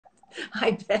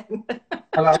Hi, Ben.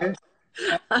 Hello.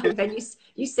 Hi, Ben.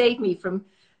 You saved me from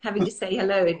having to say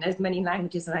hello in as many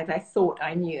languages as I thought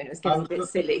I knew, and it was I getting a was bit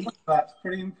looking silly. at that. That's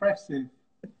pretty impressive.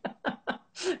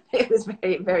 It was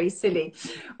very, very silly.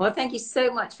 Well, thank you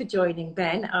so much for joining,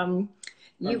 Ben.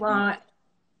 You Pleasure. are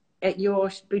at your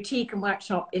boutique and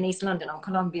workshop in East London on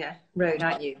Columbia Road,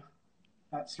 aren't you?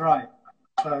 That's right.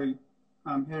 So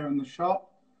I'm here in the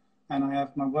shop and I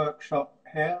have my workshop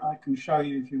here. I can show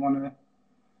you if you want to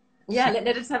Yeah, see.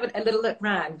 let us have a little look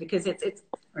round because it's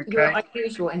you're Okay.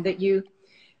 unusual in that you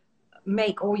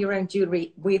make all your own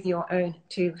jewelry with your own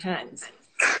two hands.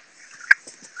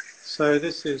 So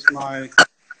this is my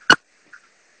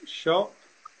shop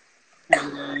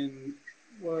and then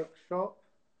workshop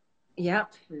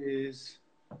Yep. is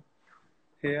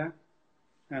here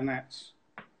and that's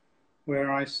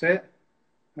where I sit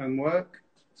and work.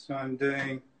 So I'm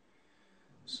doing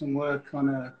some work on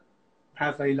a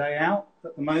pave layout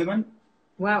at the moment.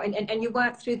 Wow, and you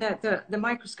work through the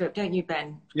microscope, don't you,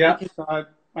 Ben? Yeah, Because so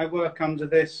I work under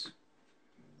this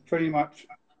pretty much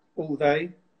all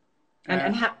day.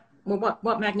 and how well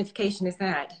what magnification is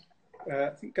that? I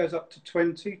think it goes up to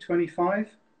 20, 25.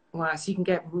 Wow, so you can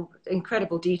get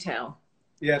incredible detail.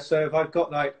 Yeah, so if I've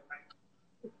got like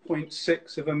zero point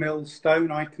 0.6 of a mil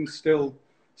stone, I can still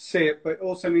see it. But it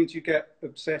also means you get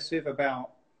obsessive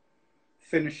about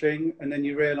finishing, and then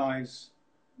you realise,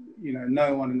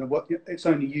 no one in the world, it's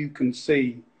only you can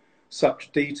see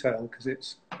such detail because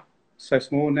it's so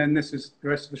small. And then this is the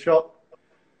rest of the shop.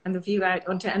 And the view out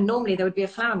onto, and normally there would be a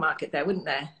flower market there, wouldn't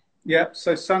there? Yeah,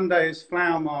 so Sunday is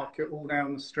flower market all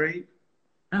down the street.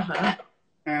 Uh-huh.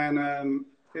 And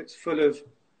it's full of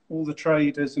all the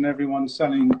traders and everyone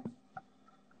selling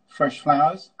fresh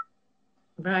flowers.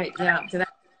 Right, yeah. So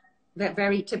that's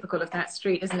very typical of that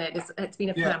street, isn't it? It's been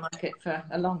a Yeah, flower market for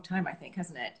a long time, I think,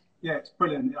 hasn't it? yeah, it's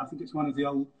brilliant. I think it's one of the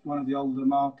older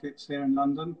markets here in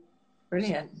London. So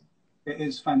Brilliant. it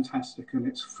is fantastic, and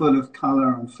it's full of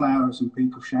colour and flowers and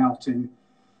people shouting.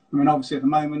 I mean, obviously at the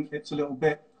moment it's a little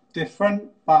bit different,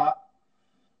 but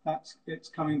it's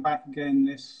coming back again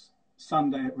this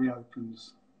Sunday. It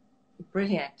reopens.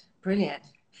 Brilliant, brilliant.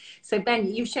 So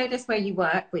Ben, you showed us where you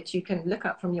work, which you can look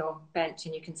up from your bench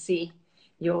and you can see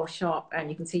your shop and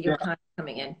you can see your Yeah, clients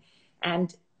coming in.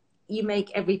 And you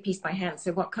make every piece by hand.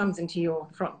 So what comes into your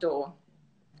front door,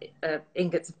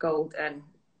 ingots of gold and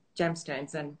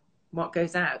gemstones, and what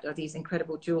goes out are these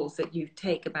incredible jewels that you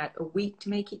take about a week to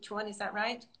make each one. Is that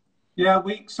right? yeah,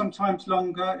 weeks, sometimes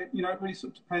longer. It really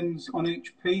sort of depends on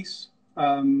each piece.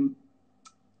 Um,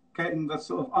 Getting the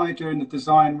sort of idea and the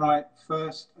design right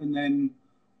first, and then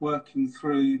working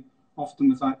through often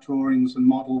with like drawings and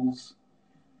models,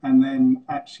 and then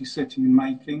actually sitting and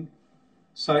making.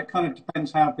 So it kind of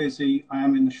depends how busy I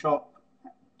am in the shop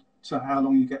to how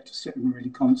long you get to sit and really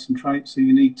concentrate. So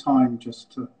you need time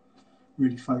just to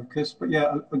really focus. But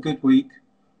yeah, a good week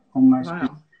on most pieces.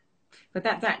 Wow. But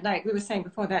that, like we were saying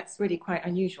before, that's really quite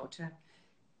unusual to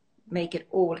make it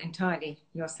all entirely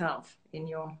yourself in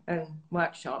your own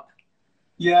workshop.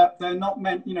 Yeah, there are not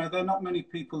many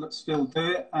people that still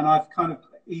do it, and I've kind of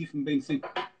even been thinking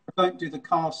I don't do the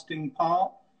casting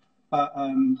part, but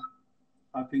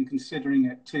I've been considering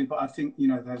it too. But I think you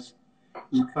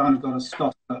kind of got to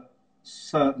stop at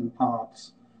certain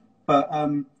parts. But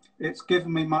it's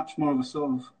given me much more of a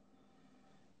sort of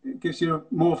it gives you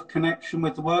more of a connection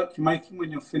with the work you're making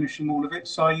when you're finishing all of it.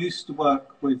 So I used to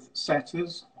work with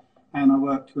setters, and I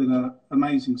worked with an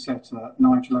amazing setter,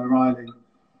 Nigel O'Reilly.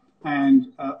 And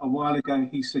a while ago,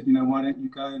 he said, why don't you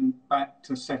go back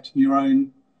to setting your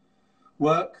own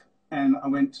work? And I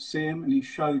went to see him, and he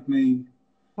showed me.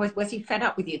 Was he fed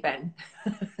up with you, Ben?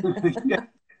 Yeah,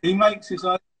 he makes his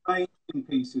own amazing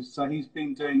pieces, so he's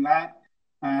been doing that,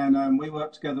 and we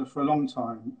worked together for a long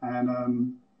time.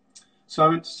 And so I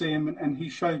went to see him, and he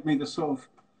showed me the sort of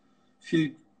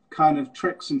few kind of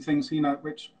tricks and things,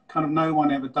 which kind of no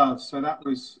one ever does. So that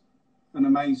was an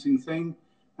amazing thing,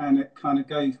 and it kind of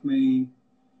gave me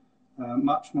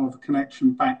much more of a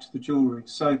connection back to the jewellery.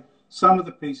 So some of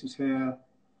the pieces here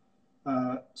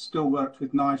still worked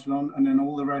with Nigel on, and then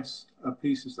all the rest are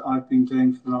pieces that I've been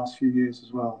doing for the last few years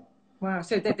as well. Wow.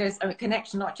 So there's a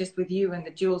connection not just with you and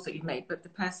the jewels that you've made, but the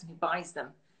person who buys them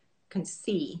can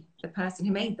see the person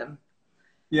who made them.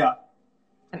 Yeah,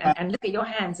 And look at your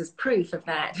hands as proof of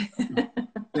that.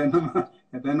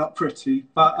 they're not pretty,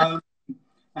 but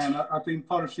and I've been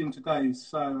polishing today,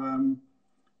 so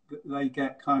they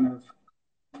get kind of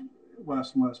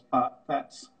worse and worse. But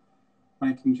that's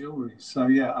making jewellery, so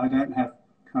yeah, I don't have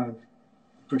kind of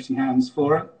pretty hands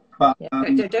for it. But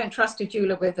Yeah. Don't trust a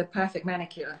jeweler with a perfect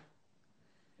manicure.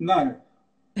 no,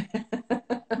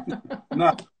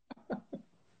 no,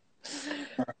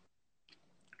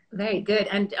 Very good.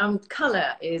 And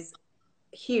color is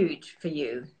huge for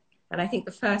you. And I think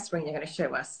the first ring you're going to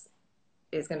show us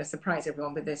is going to surprise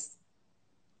everyone with this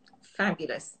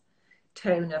fabulous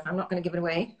tone of, I'm not going to give it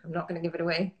away. I'm not going to give it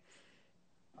away.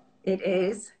 It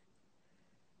is.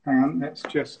 Hang on, let's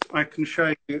just, I can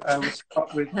show you. We'll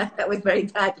start with. That was very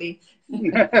badly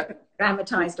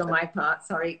dramatized on my part.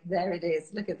 Sorry. There it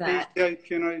is. Look at that.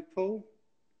 Ethiopian opal.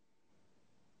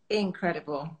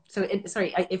 Incredible. So,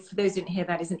 sorry, if for those who didn't hear,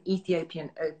 that is an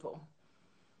Ethiopian opal.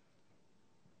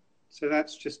 So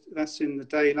that's in the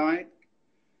daylight,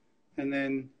 and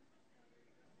then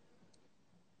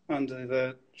under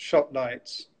the shot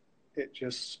lights, it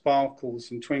just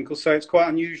sparkles and twinkles. So it's quite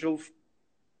unusual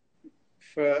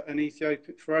for an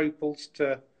Ethiopian, for opals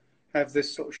to have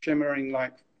this sort of shimmering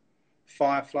like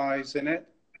fireflies in it.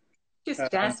 Just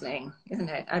dazzling, isn't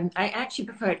it? I actually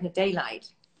prefer it in the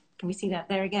daylight. Can we see that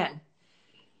there again?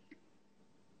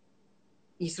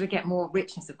 You sort of get more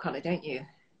richness of color, don't you?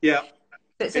 Yeah.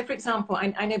 So for example, I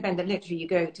know, Ben, that literally you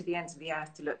go to the ends of the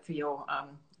earth to look for your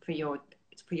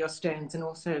stones, and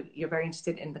also you're very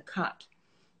interested in the cut.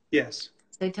 Yes.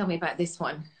 So tell me about this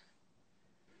one.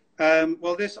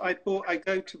 Well, this I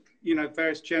go to,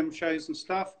 various gem shows and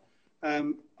stuff.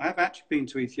 I have actually been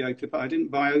to Ethiopia, but I didn't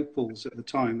buy opals at the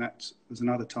time. That was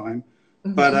another time.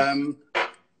 Mm-hmm. But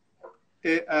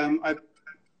I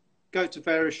go to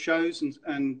various shows,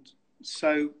 and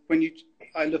so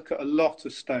I look at a lot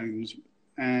of stones,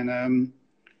 and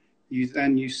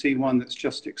you see one that's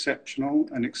just exceptional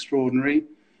and extraordinary,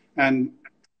 and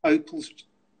opals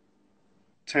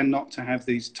tend not to have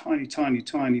these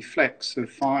tiny flecks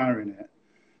of fire in it.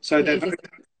 So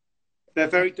they're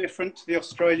very different to the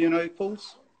Australian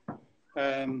opals.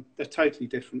 They're totally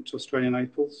different to Australian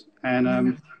opals,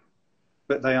 and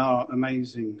but they are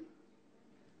amazing.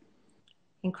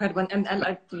 Incredible. And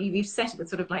like you've set it with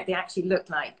sort of like, they actually look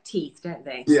like teeth, don't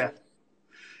they? Yeah.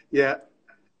 Yeah.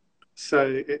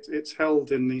 So it's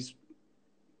held in these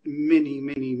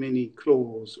mini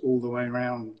claws all the way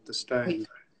around the stone.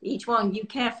 Each one you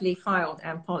carefully filed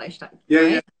and polished. Yeah,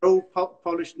 right? Yeah, they're all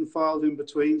polished and filed in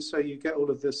between, so you get all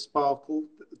of this sparkle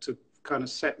to kind of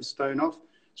set the stone off.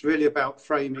 It's really about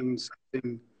framing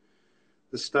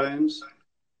the stones.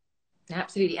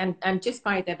 Absolutely, and just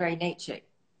by their very nature,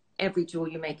 every jewel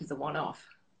you make is a one-off.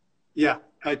 Yeah,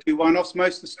 I do one-offs.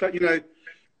 Most of the stuff,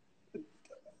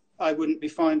 I wouldn't be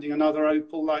finding another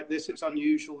opal like this. It's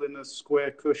unusual in a square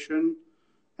cushion,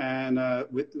 and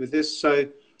with this, so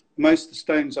most of the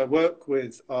stones I work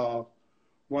with are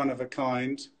one of a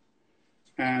kind,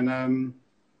 and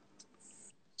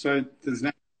so there's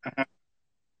no.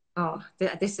 Oh,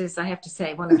 this is, I have to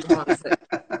say, one of the ones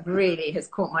that really has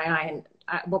caught my eye. And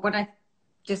what I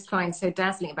just find so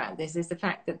dazzling about this is the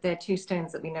fact that they're two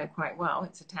stones that we know quite well.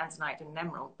 It's a tanzanite and an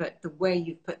emerald, but the way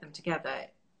you've put them together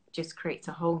just creates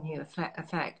a whole new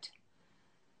effect.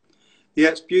 Yeah,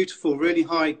 it's beautiful, really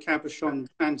high cabochon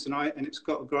tanzanite, and it's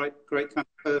got a great kind of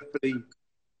purpley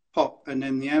pop, and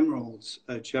then the emeralds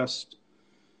are just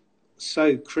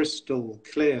so crystal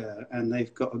clear, and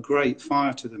they've got a great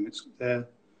fire to them.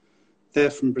 They're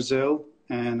from Brazil,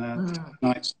 and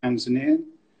tanzanite's Tanzanian,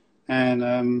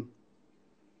 and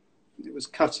it was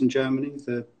cut in Germany,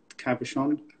 the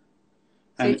cabochon.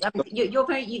 So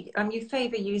you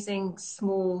favour using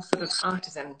small sort of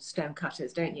artisan stone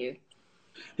cutters, don't you?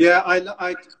 Yeah,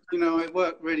 I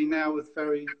work really now with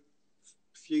very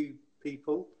few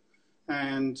people,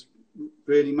 and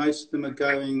really most of them are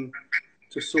going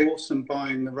to source and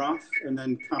buying the rough and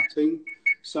then cutting.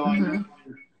 So I know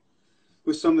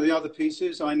with some of the other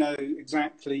pieces, I know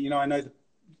exactly,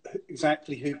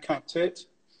 exactly who cut it,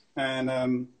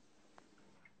 and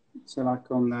so like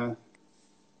on the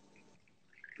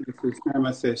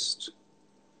amethyst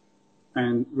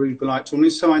and rubellite tourney,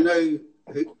 so I know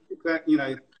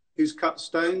who's cut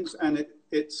stones, and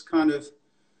it's kind of,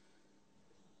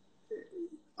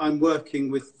 I'm working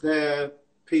with their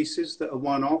pieces that are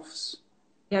one-offs.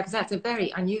 Yeah, because that's a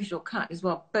very unusual cut as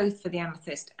well, both for the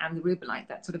amethyst and the rubellite,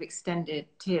 that sort of extended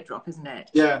teardrop, isn't it?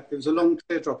 Yeah, it was a long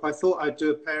teardrop. I thought I'd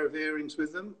do a pair of earrings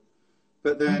with them,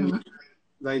 but then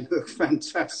they look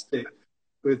fantastic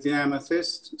with the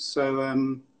amethyst.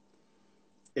 So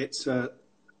it's a...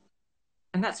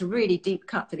 And that's a really deep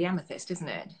cut for the amethyst, isn't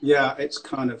it? Yeah, it's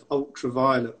kind of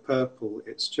ultraviolet purple.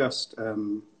 It's just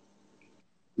the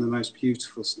most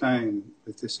beautiful stone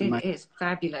with this. It is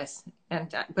fabulous.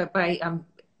 And but by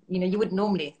you wouldn't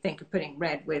normally think of putting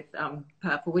red with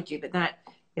purple, would you? But that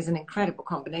is an incredible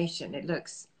combination. It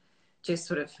looks just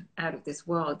sort of out of this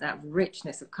world, that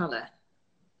richness of color.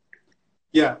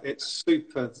 Yeah, it's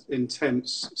super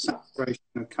intense saturation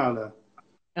of color.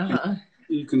 Uh-huh.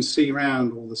 You can see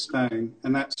round all the stone,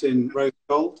 and that's in rose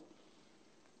gold.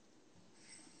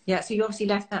 Yeah, so you obviously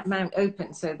left that mount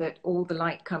open so that all the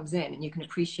light comes in and you can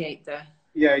appreciate the...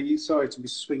 Yeah, sorry to be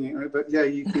swinging it, but yeah,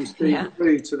 you can see Yeah.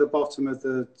 through to the bottom of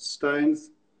the stones,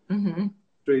 Mm-hmm.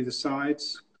 through the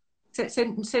sides.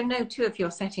 So no two of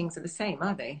your settings are the same,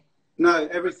 are they? No,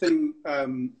 everything,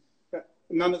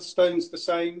 none of the stones the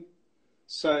same.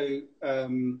 So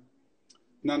none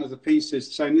of the pieces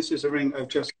the same. This is a ring I've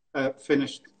just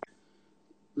finished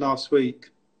last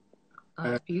week,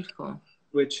 Oh, it's beautiful.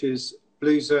 which is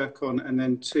blue zircon and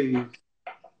then 2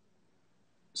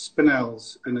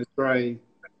 spinels in a grey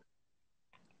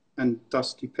and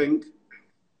dusky pink.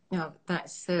 Oh,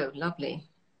 that's so lovely.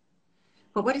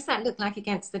 But what does that look like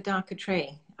against the darker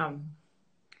tray,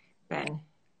 Ben?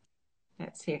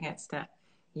 Let's see against that.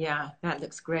 Yeah, that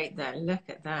looks great there. Look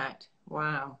at that.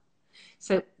 Wow.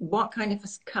 So what kind of a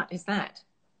cut is that?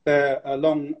 They're a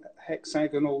long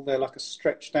hexagonal, they're like a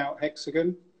stretched out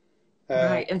hexagon.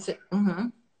 Right. And so,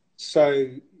 So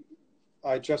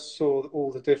I just saw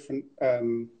all the different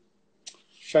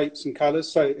shapes and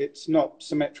colours. So it's not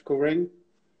symmetrical ring.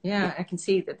 yeah, I can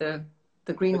see that the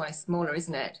green one is smaller,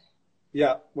 isn't it?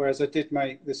 Yeah, whereas I did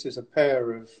make, this is a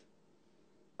pair of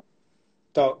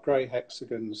dark grey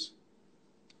hexagons.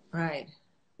 Right.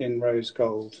 In rose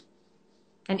gold.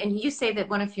 And you say that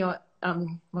one of your,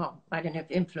 well, I don't know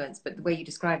if influence, but the way you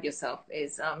describe yourself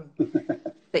is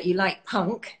that you like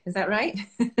punk. Is that right?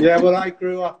 Yeah, well, I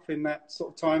grew up in that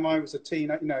sort of time. I was a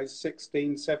teen,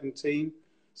 16, 17.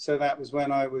 So that was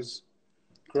when I was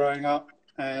growing up.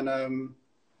 And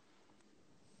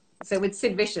so would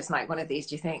Sid Vicious like one of these,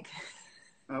 do you think?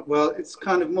 well, it's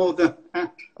kind of more the,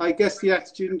 I guess, the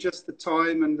attitude and just the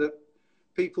time, and that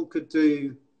people could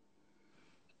do,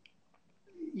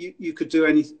 you could do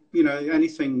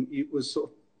anything was sort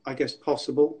of, I guess,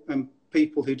 possible. And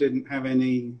people who didn't have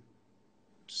any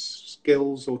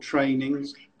skills or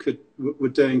trainings were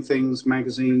doing things,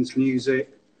 magazines,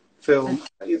 music, film,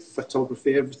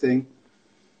 photography, everything.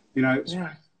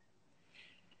 Yeah.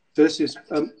 So this is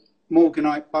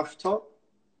Morganite buff top.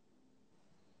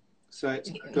 So it's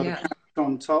got a cap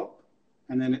on top,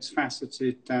 and then it's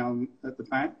faceted down at the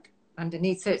back.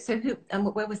 Underneath. So who?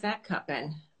 And where was that cut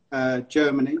then?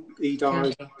 Germany,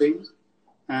 Idar.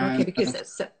 Okay,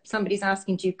 because somebody's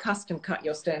asking, do you custom cut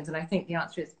your stones? And I think the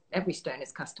answer is every stone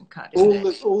is custom cut.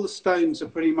 All the stones are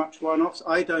pretty much one-offs.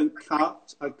 I don't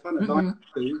cut. I kind of like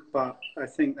to, but I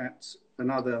think that's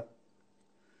another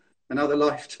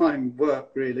lifetime work,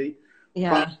 really.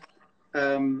 Yeah.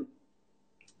 But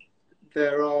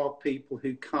there are people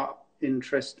who cut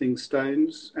interesting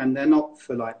stones, and they're not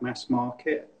for like mass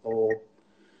market, or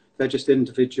they're just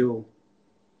individual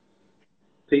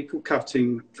people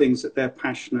cutting things that they're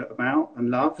passionate about and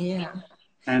love. Yeah.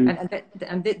 And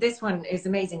this one is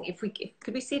amazing.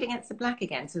 Could we see it against the black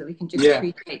again so that we can just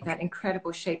appreciate that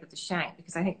incredible shape of the shank?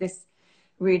 Because I think this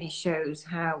really shows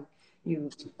how you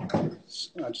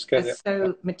are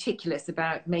so meticulous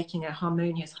about making a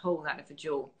harmonious whole out of a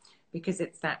jewel, because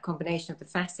it's that combination of the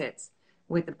facets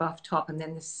with the buff top and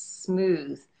then the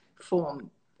smooth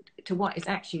form to what is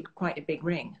actually quite a big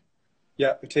ring.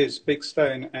 Yeah, it is big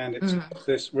stone, and it's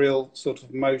this real sort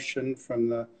of motion from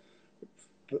the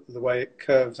way it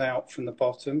curves out from the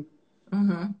bottom,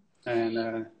 and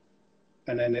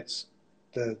then it's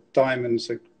the diamonds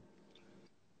are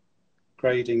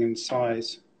grading in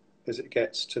size as it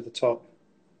gets to the top.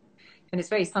 And it's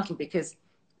very subtle because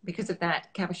of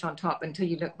that cabochon top. Until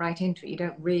you look right into it, you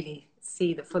don't really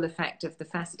see the full effect of the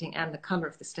faceting and the color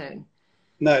of the stone.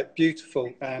 No,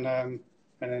 beautiful, and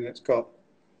then it's got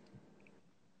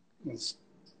a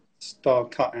star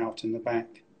cut out in the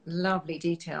back. Lovely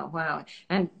detail. Wow.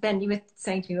 And Ben, you were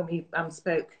saying to me when we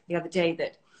spoke the other day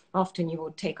that often you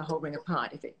will take a whole ring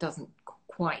apart if it doesn't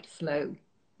quite flow.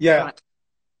 Yeah. Right.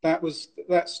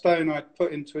 That stone I'd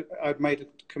put into it. I'd made a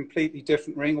completely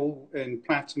different ring, all in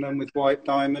platinum with white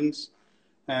diamonds,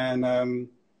 and I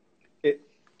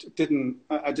didn't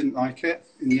like it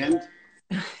in the end.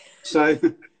 So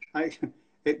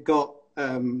it got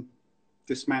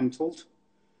dismantled.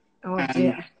 Oh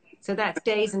dear. So that's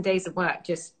days and days of work.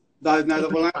 Well,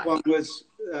 that one was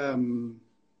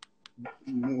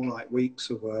more like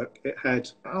weeks of work. It had.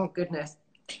 Oh goodness.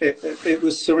 It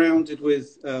was surrounded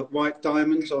with white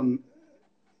diamonds and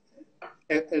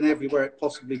everywhere it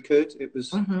possibly could. It was,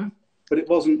 but it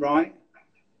wasn't right.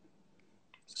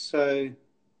 So.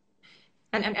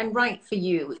 And right for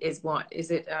you is what?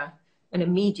 Is it an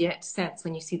immediate sense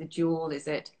when you see the jewel? Is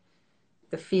it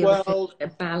the feel of the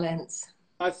balance?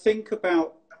 I think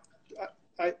about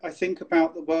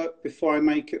the work before I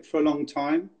make it for a long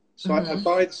time. So I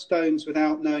buy the stones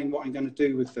without knowing what I'm going to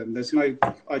do with them. There's no,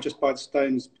 I just buy the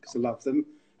stones because I love them.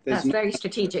 That's very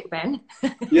strategic, Ben.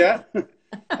 Yeah.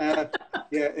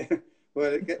 Yeah.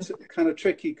 Well, it gets kind of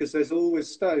tricky because there's always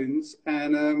stones.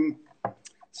 And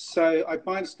so I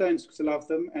buy the stones because I love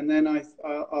them. And then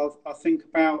I'll think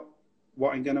about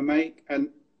what I'm going to make. And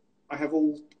I have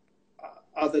all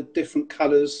other different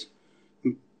colours.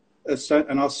 And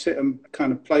I'll sit and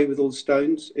kind of play with all the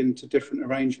stones into different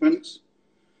arrangements.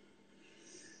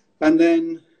 And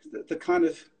then the kind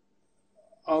of,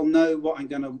 I'll know what I'm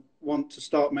going to want to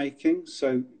start making.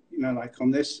 So, you know, like on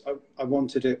this, I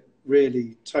wanted it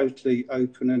really totally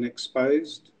open and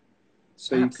exposed.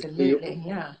 So absolutely, you could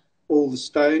see all the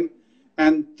stone.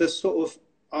 And the sort of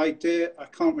idea, I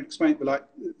can't really explain it, but like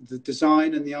the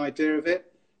design and the idea of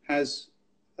it has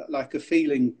like a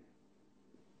feeling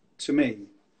to me.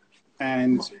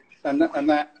 And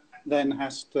that then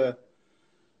has to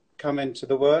come into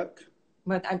the work.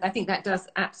 Well, I think that does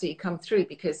absolutely come through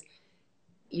because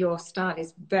your style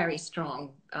is very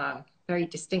strong, very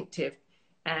distinctive,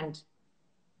 and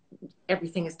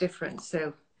everything is different.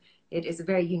 So it is a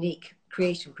very unique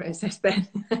creation process, Ben.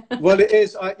 Well, it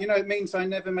is. You know, it means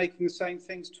I'm never making the same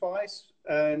things twice.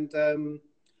 And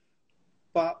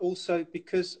but also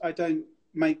because I don't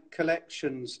make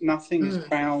collections, nothing is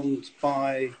bound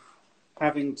by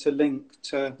having to link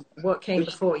to what came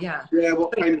before,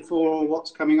 what came before or what's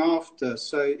coming after.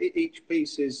 So each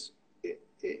piece is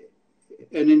an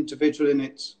individual in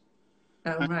its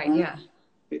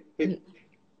it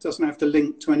doesn't have to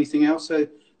link to anything else, so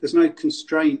there's no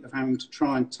constraint of having to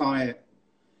try and tie it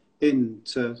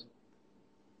into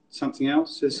something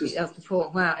else. This is else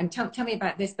before. Wow. And tell me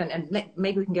about this, Ben, and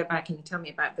maybe we can go back and you tell me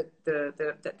about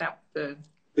the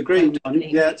green one.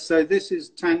 Yeah, so this is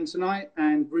tanzanite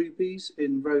and rubies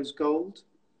in rose gold.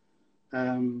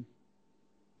 And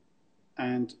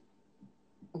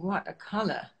what a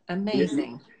colour.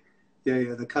 Amazing.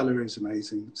 Yeah, the colour is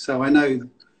amazing. So I know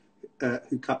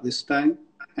who cut this stone,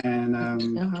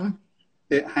 and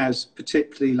it has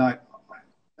particularly like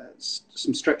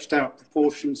some stretched out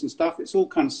proportions and stuff. It's all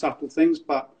kind of subtle things,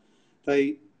 but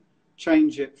they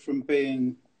change it from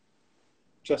being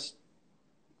just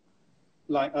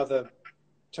like other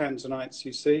tanzanites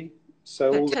you see.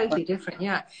 So all totally different,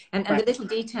 yeah. And the little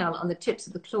detail on the tips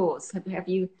of the claws, have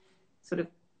you sort of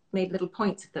made little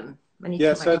points of them?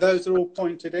 Yeah, so those are all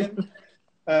pointed in.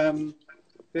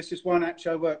 This is one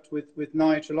actually I worked with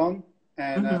Nigel on,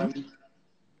 and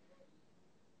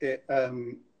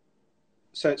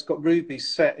so it's got rubies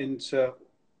set into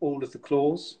all of the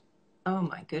claws. Oh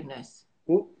my goodness!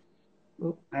 Ooh,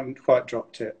 I haven't quite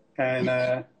dropped it.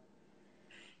 And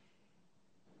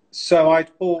so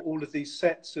I'd bought all of these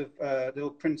sets of little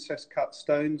princess cut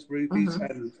stones, rubies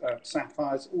and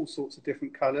sapphires, all sorts of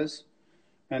different colours.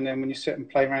 And then when you sit and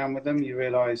play around with them, you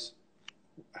realise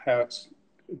how it's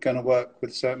going to work with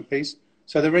a certain piece.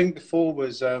 So the ring before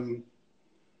was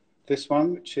this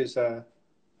one, which is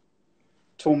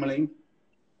tourmaline.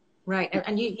 Right,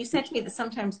 and you said to me that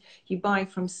sometimes you buy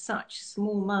from such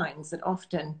small mines that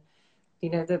often, you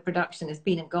know, the production has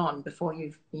been and gone before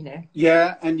you've, you know.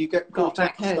 Yeah, and you get got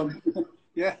back home.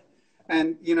 Yeah,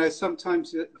 and you know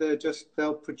sometimes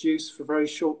they'll produce for a very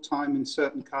short time in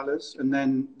certain colours, and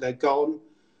then they're gone,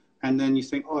 and then you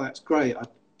think, oh, that's great.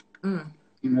 You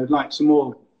know, like some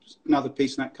more, another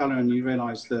piece in that colour, and you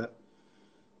realise that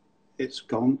it's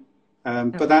gone.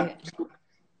 But that's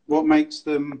what makes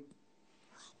them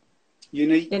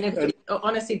unique. And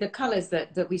honestly, the colours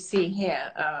that we see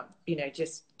here are, you know,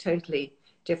 just totally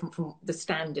different from the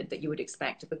standard that you would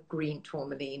expect of a green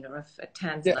tourmaline or a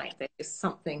tanzanite. Yeah. There's just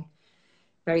something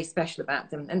very special about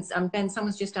them. And Ben,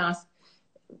 someone's just asked,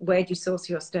 where do you source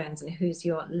your stones and who's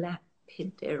your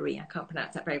lapidary? I can't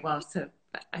pronounce that very well, so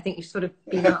I think you've sort of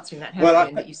been answering that, haven't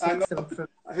you? That you source them from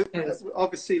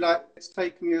obviously, like, it's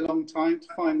taken me a long time to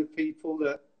find the people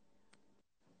that.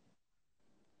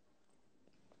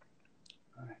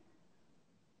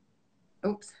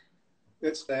 Oops.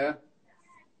 It's there.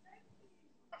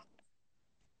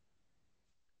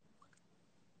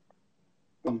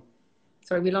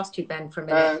 Sorry, we lost you, Ben, for a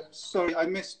minute. Sorry, I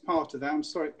missed part of that. I'm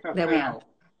sorry. There we are.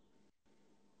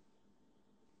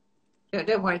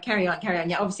 Don't worry, carry on.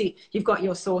 Yeah, obviously you've got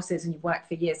your sources and you've worked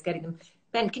for years getting them.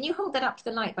 Ben, can you hold that up to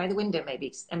the light by the window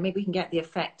maybe? And maybe we can get the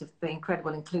effect of the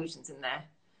incredible inclusions in there.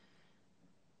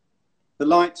 The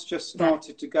light's just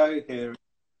started to go here.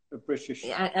 A British.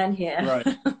 Yeah, and here.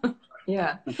 Right.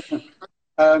 Yeah.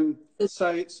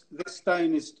 So this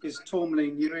stone is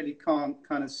tourmaline. You really can't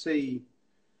kind of see.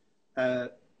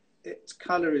 Its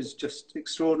colour is just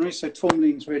extraordinary. So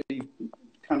tourmaline's really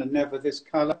kind of never this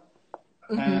colour.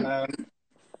 And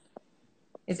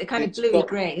Is it kind of It's bluey got,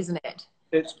 grey, isn't it?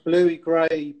 it's bluey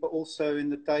grey, but also in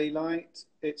the daylight,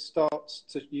 it starts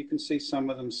to, you can see some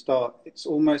of them start, it's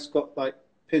almost got like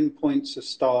pinpoints of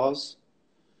stars,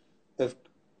 of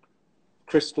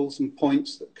crystals and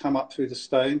points that come up through the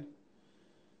stone.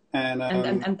 And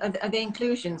are they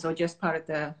inclusions or just part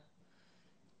of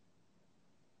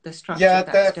the structure Yeah, of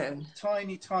that they're stone?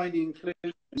 tiny, tiny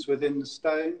inclusions within the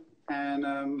stone. And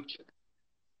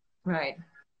Right.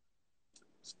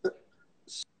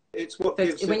 it's what So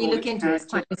gives it when you all look its into it, it's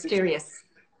character. quite mysterious.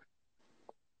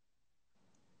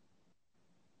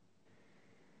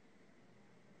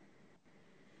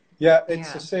 Yeah, it's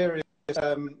a Yeah. serious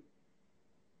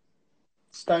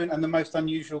stone and the most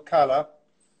unusual colour.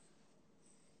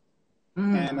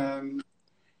 And Mm.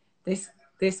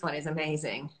 This one is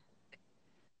amazing.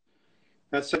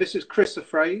 so this is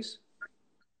chrysoprase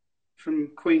from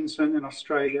Queensland in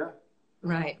Australia.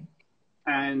 Right.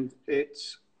 And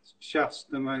it's just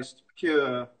the most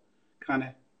pure kind of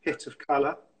hit of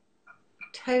colour.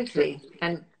 Totally.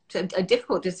 And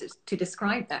difficult to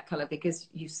describe that color because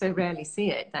you so rarely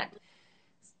see it, that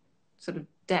sort of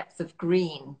depth of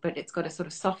green, but it's got a sort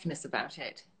of softness about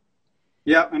it.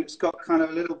 Yeah, and it's got kind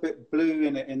of a little bit blue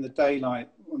in it in the daylight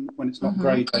when it's not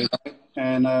grey daylight.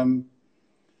 And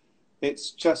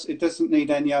it's just, it doesn't need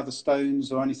any other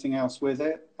stones or anything else with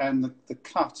it. And the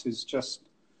cut is just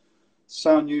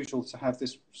so unusual to have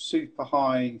this super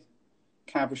high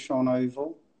cabochon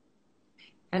oval.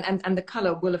 And the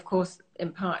color will, of course,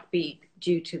 in part be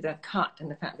due to the cut and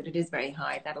the fact that it is very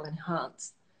high. That'll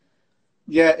enhance.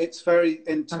 Yeah, it's very,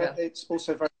 Color. it's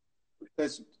also very,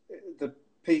 there's the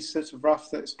piece that's rough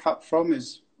that it's cut from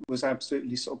was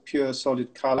absolutely sort of pure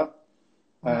solid colour.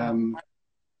 Wow.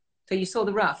 So you saw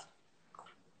the rough?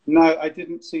 No, I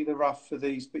didn't see the rough for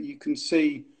these, but you can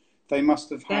see they must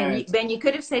have had. Ben, you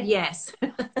could have said yes.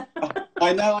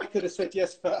 I know I could have said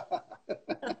yes, but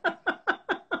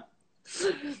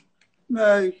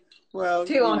no. Well,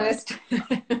 Too honest.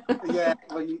 Yeah,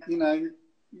 well, you know,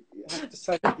 you have to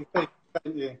say what you think,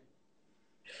 don't you?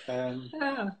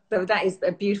 So that is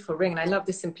a beautiful ring, and I love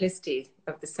the simplicity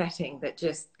of the setting that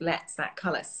just lets that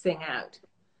colour sing out.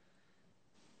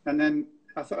 And then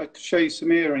I thought I could show you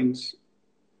some earrings.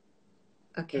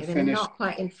 Okay, they're not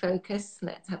quite in focus.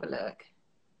 Let's have a look.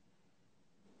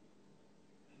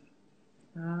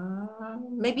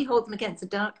 Maybe hold them against the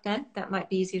dark, Ben. That might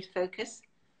be easier to focus.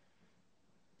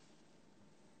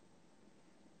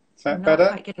 Is that Not better?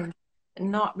 quite getting,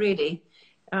 not really.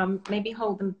 Maybe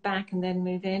hold them back and then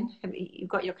move in. You've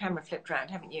got your camera flipped around,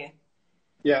 haven't you?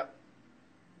 Yeah.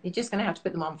 You're just going to have to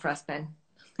put them on for us, Ben.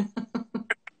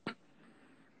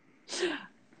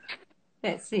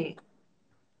 Let's see.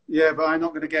 Yeah, but I'm not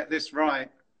going to get this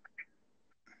right.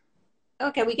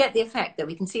 Okay, we get the effect, though.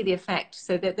 We can see the effect.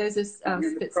 So that those are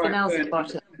spinels at the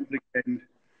bottom.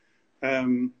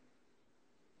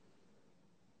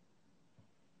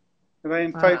 Are they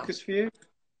in focus for you?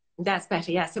 That's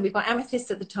better, yeah. So we've got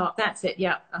amethyst at the top. That's it,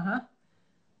 yeah.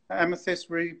 Amethyst,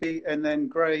 ruby, and then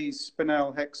grey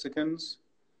spinel hexagons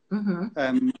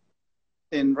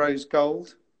in rose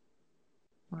gold.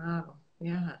 Wow,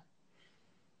 yeah.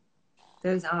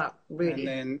 Those are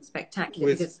really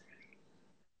spectacular.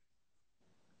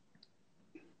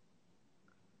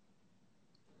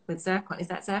 With zircon, is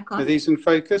that zircon? Are these in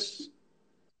focus?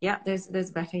 Yeah, those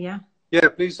are better, yeah. Yeah,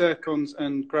 blue zircons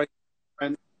and grey,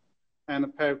 and a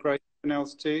pair of grey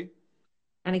spinels too.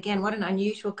 And again, what an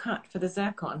unusual cut for the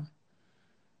zircon.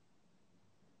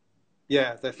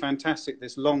 Yeah, they're fantastic.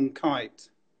 This long kite.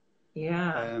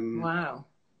 Yeah, wow.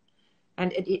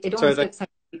 And it almost looks like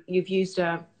you've used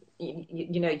the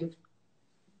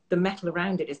metal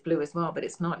around it is blue as well, but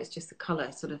it's not. It's just the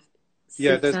colour sort of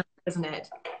seeps out, isn't it?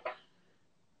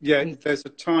 Yeah, there's a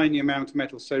tiny amount of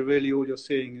metal, so really all you're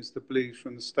seeing is the blue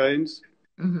from the stones.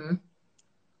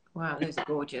 Wow, those are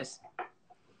gorgeous.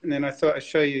 And then I thought I'd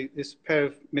show you this pair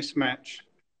of mismatched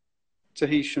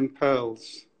Tahitian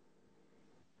pearls.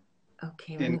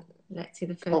 Okay, let's see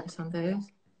the focus on those.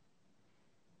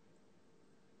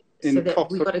 In so that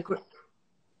copper. We've got a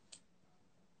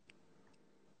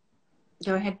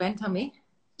Go ahead, Ben, tell me.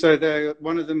 So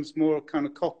one of them's more kind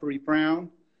of coppery brown,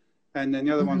 and then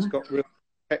the other one's got real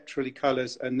petrol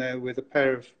colours, and they're with a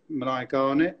pair of Malaya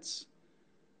garnets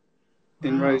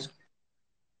in rose.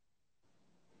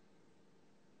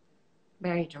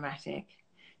 Very dramatic.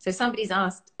 So somebody's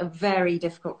asked a very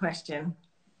difficult question.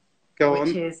 Go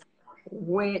on.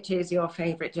 Which is your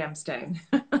favourite gemstone?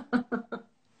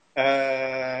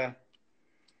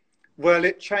 Well,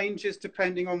 it changes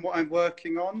depending on what I'm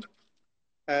working on.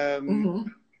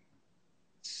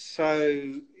 So,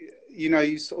 you know,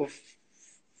 you sort of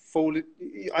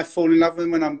I fall in love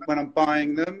with them when I'm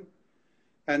buying them,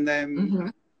 and then Mm-hmm.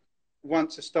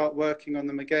 once I start working on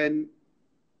them again,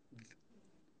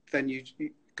 then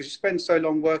because you spend so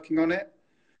long working on it,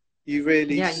 you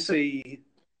really Yeah, see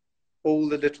all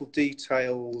the little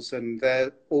details, and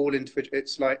they're all individual.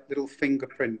 It's like little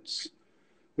fingerprints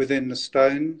within the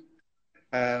stone.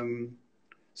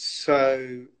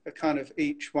 So a kind of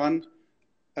each one.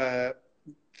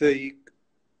 The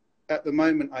At the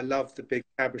moment, I love the big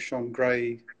cabochon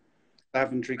grey,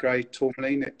 lavender grey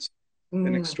tourmaline. It's an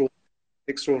mm,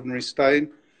 extraordinary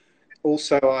stone.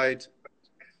 Also,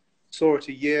 saw it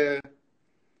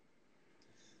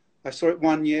I saw it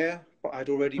 1 year, but I'd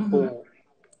already mm-hmm. bought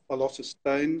a lot of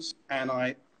stones, and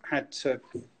I had to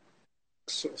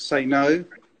sort of say no.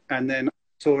 And then I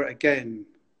saw it again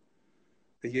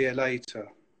a year later,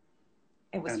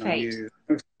 It was and I fate, knew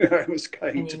I was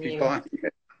going and you to be knew. buying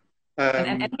it.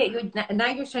 And yet now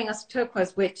you're showing us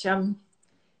turquoise, which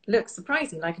looks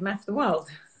surprising, like a map of the world.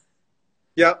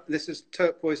 Yeah, this is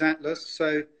turquoise atlas.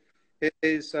 So it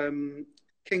is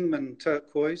Kingman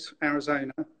turquoise,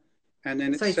 Arizona, and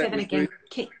then it's Sorry, say set that with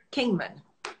again. Kingman.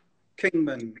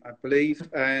 Kingman, I believe,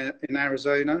 in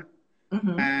Arizona,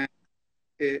 Mm-hmm. and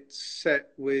it's set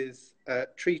with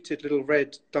treated little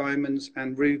red diamonds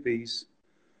and rubies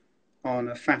on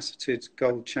a faceted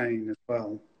gold chain as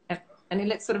well. And it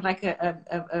looks sort of like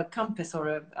a compass or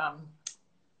a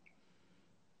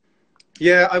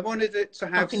Yeah, I wanted it to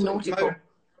have something sort nautical. of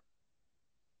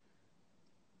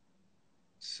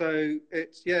so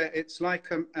it's like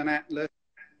an atlas,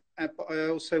 but I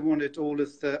also wanted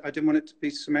I didn't want it to be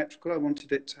symmetrical. I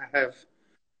wanted it to have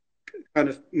kind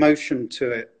of motion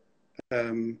to it,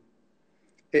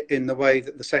 in the way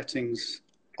that the settings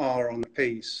are on the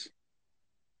piece.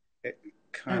 It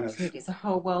kind of, Absolutely, it's a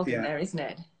whole world in yeah, there, isn't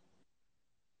it?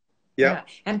 yeah, Yeah.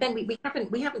 And then we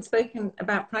haven't spoken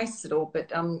about prices at all,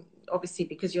 but obviously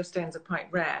because your stones are quite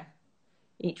rare,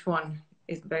 each one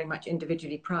is very much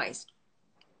individually priced.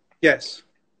 yes.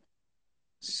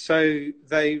 So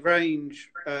they range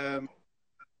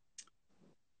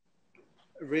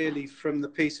really from the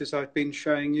pieces I've been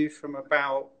showing you, from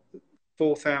about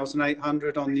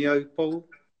 4,800 on the opal,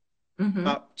 Mm-hmm.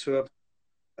 up to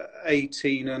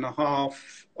 18 and a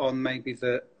half on maybe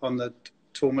on the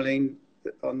tourmaline,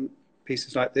 on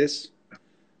pieces like this.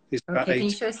 These about Okay, can you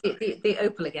 18. show us the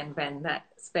opal again, Ben? That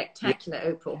Yeah. spectacular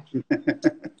opal.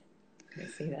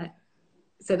 Let's see that.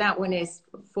 So that one is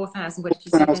 4,000. What did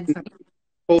you say, Ben? Sorry.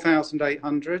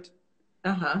 4,800,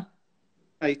 Uh-huh.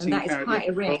 And 18 that is carat quite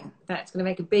a liquid gold. ring. That's going to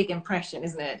make a big impression,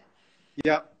 isn't it?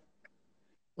 Yeah,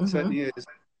 Mm-hmm. certainly is.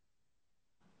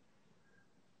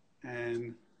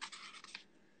 And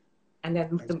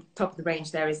then the top of the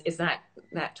range there is that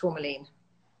tourmaline.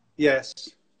 yes,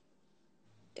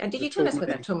 And did the you tell us where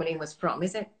tourmaline. that tourmaline was from?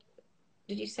 Did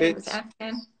you say it was It's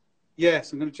Afghan?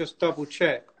 Yes. I'm going to just double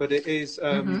check, but it is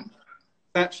Mm-hmm.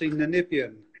 actually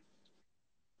Namibian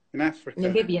in Africa.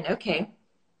 Namibian, okay.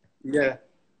 Yeah, Look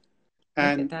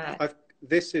at and that.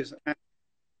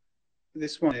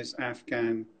 this one is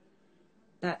Afghan,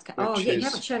 Oh, which yeah, you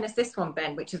haven't is shown us this one,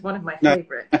 Ben, which is one of my no.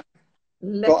 favorite. Got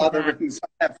Look at other that. rings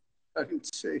I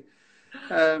haven't shown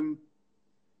to. Um,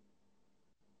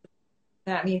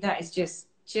 I mean, that is just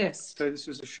so this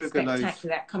was a sugar loaf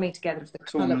spectacular. That coming together of the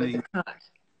color with the tourmaline cut.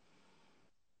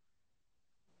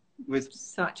 with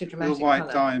Such a little dramatic white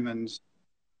color. diamonds.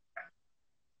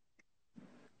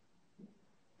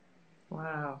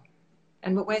 Wow.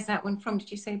 And where's that one from,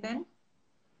 did you say, Ben?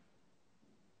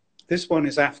 This one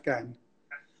is Afghan.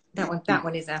 That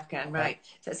one is Afghan, right.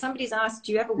 So somebody's asked,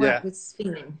 do you ever work Yeah, with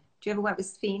sphene? Do you ever work with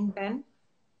sphene, Ben?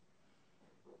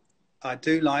 I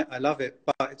love it,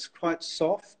 but it's quite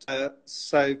soft.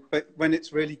 But when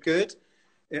it's really good,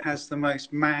 it has the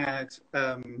most mad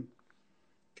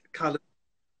colours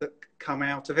that come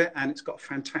out of it, and it's got a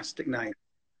fantastic name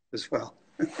as well.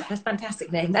 That's a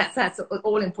fantastic name. That's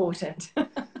all important.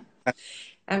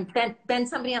 And Ben,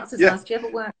 somebody else has Yeah. asked, do you ever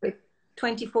work with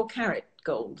 24 karat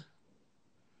gold?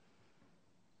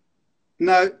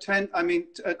 No, 10. I mean,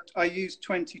 I use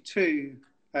 22.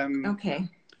 Okay.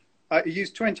 I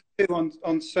use 22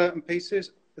 on certain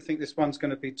pieces. I think this one's going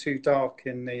to be too dark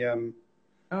in the.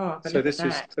 Oh, but So look at this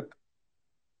that.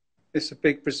 is a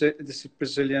big This is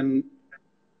Brazilian,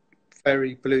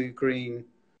 very blue green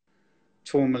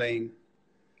tourmaline,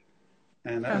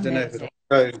 and I don't know if it'll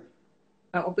Amazing. go.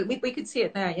 Oh, but we could see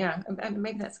it there, yeah. And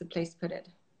maybe that's a good place to put it.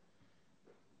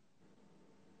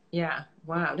 Yeah.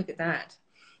 Wow, look at that.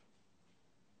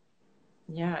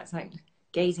 Yeah, it's like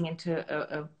gazing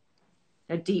into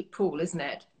a deep pool, isn't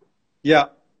it? Yeah,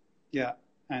 yeah,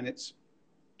 and it's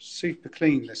super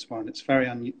clean, this one. It's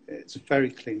it's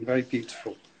very clean, very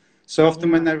beautiful. So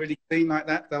often when they're really clean like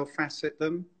that, they'll facet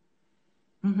them.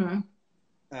 Mm-hmm.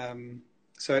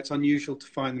 So it's unusual to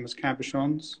find them as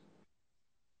cabochons.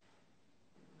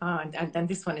 Oh, and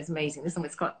this one is amazing. This one,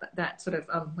 it's got that sort of,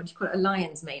 what do you call it? A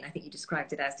lion's mane, I think you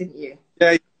described it as, didn't you?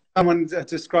 Yeah, someone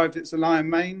described it as a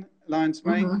lion's mane.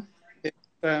 Mm-hmm. It's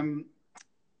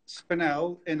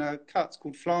spinel in a cut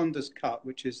called Flanders cut,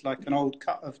 which is like an old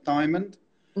cut of diamond.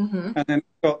 Mm-hmm. And then it's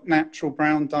got natural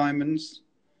brown diamonds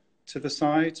to the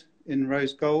side in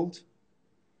rose gold.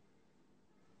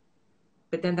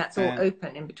 But then that's all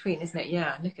open in between, isn't it?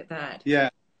 Yeah, look at that. Yeah.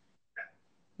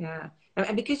 Yeah.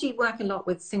 And because you work a lot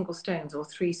with single stones or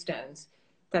three stones,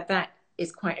 that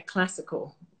is quite a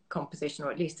classical composition,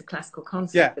 or at least a classical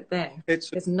concept. Yeah. But then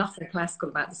there's nothing classical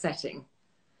about the setting.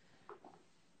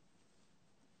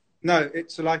 No,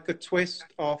 it's like a twist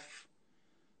off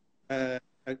a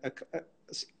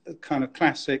kind of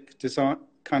classic design,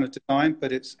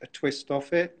 but it's a twist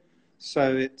off it.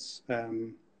 So it's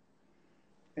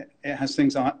it has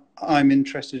things I'm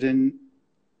interested in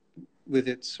with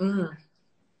its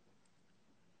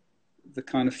the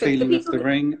kind of feeling of the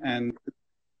ring and.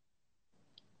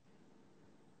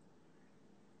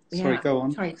 Sorry, go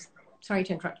on. Sorry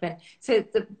to interrupt, Ben. So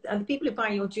the people who buy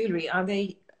your jewellery, are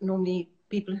they normally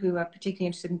people who are particularly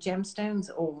interested in gemstones,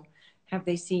 or have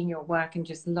they seen your work and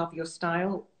just love your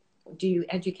style? Do you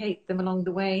educate them along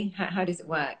the way? How does it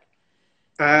work?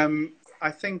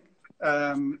 I think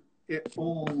it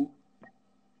all.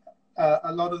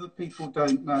 A lot of the people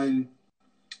don't know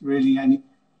really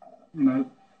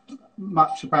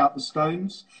much about the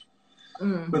stones,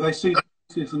 but they see the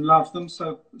pieces and love them.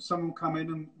 So someone will come in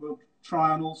and will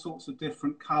try on all sorts of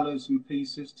different colours and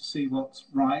pieces to see what's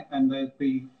right, and there'd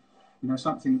be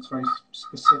something that's very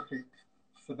specific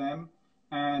for them,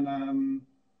 and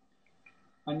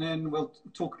then we'll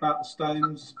talk about the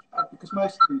stones because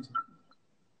most of these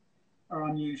are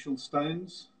unusual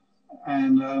stones,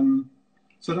 and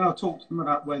so then I'll talk to them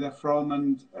about where they're from,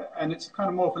 and it's kind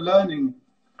of more of a learning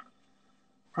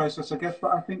process, I guess.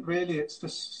 But I think really it's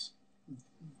just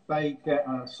they get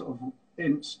a sort of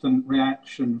instant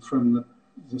reaction from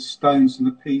the stones and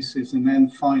the pieces, and then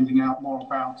finding out more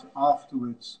about it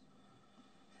afterwards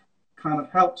kind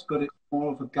of helps, but it's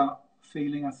more of a gut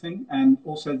feeling, I think, and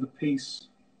also the piece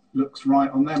looks right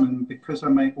on them. And because I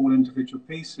make all individual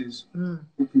pieces,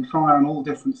 we can try on all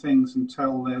different things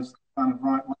until there's kind of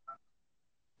right one.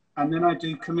 And then I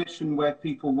do commission where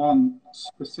people want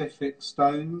specific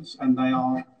stones and they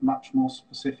are much more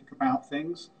specific about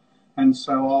things. And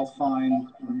so I'll find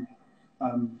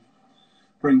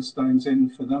bring stones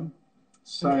in for them.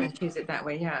 So and choose it that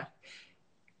way, yeah.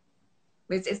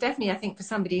 It's definitely, I think, for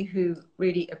somebody who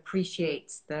really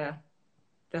appreciates the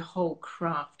whole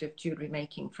craft of jewellery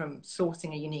making, from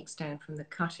sourcing a unique stone, from the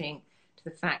cutting to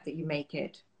the fact that you make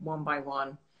it one by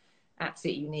one,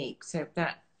 absolutely unique. So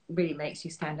that really makes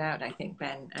you stand out, I think,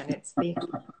 Ben. And it's been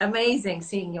amazing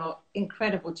seeing your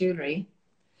incredible jewellery.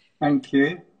 Thank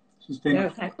you.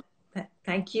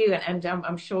 Thank you. And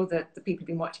I'm sure that the people who've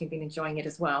been watching have been enjoying it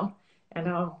as well. And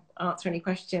I'll answer any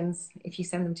questions if you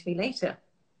send them to me later.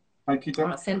 Thank you, or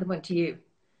I'll send them one to you.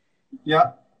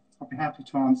 Yeah, I'll be happy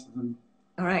to answer them.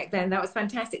 All right, Ben, that was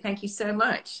fantastic. Thank you so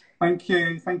much. Thank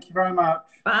you. Thank you very much.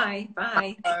 Bye.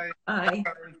 Bye. Bye. Bye.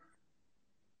 Bye.